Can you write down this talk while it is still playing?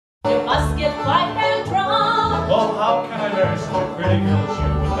such a pretty girl as you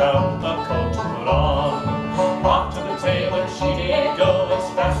without a coat to put on. Off to the tailor she did go as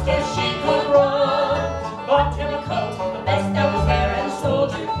fast as she could run. Bought him a coat, the best that was there, and the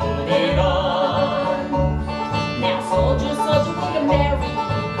soldier put it on. Now soldier, soldier, will you marry me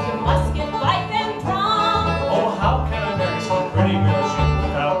with your musket, pipe, and drum? Oh, how can I marry such a pretty girl as you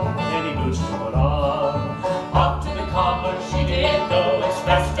without any boots to put on? Off to the cobbler she did go as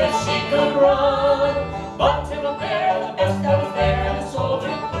fast as she could run. Bought him a pair, the best that was there, and the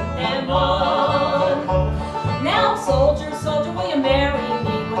soldier put them on. Now soldier, soldier, will you marry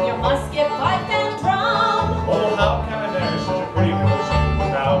me with your musket, pipe, and drum? Oh, how can I marry such a pretty girl as you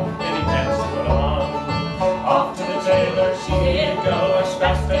without any pants to put on? Off to the tailor she did go as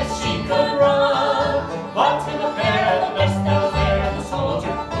fast as she could run. Bought him a pair, the best that was there, and the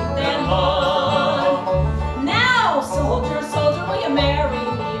soldier put them on. Now soldier, soldier, will you marry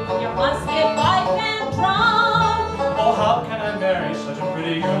me with your musket, pipe, and drum? Oh, how can I marry such a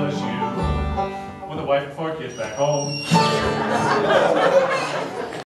pretty girl as you with a wife and 4 kids back home?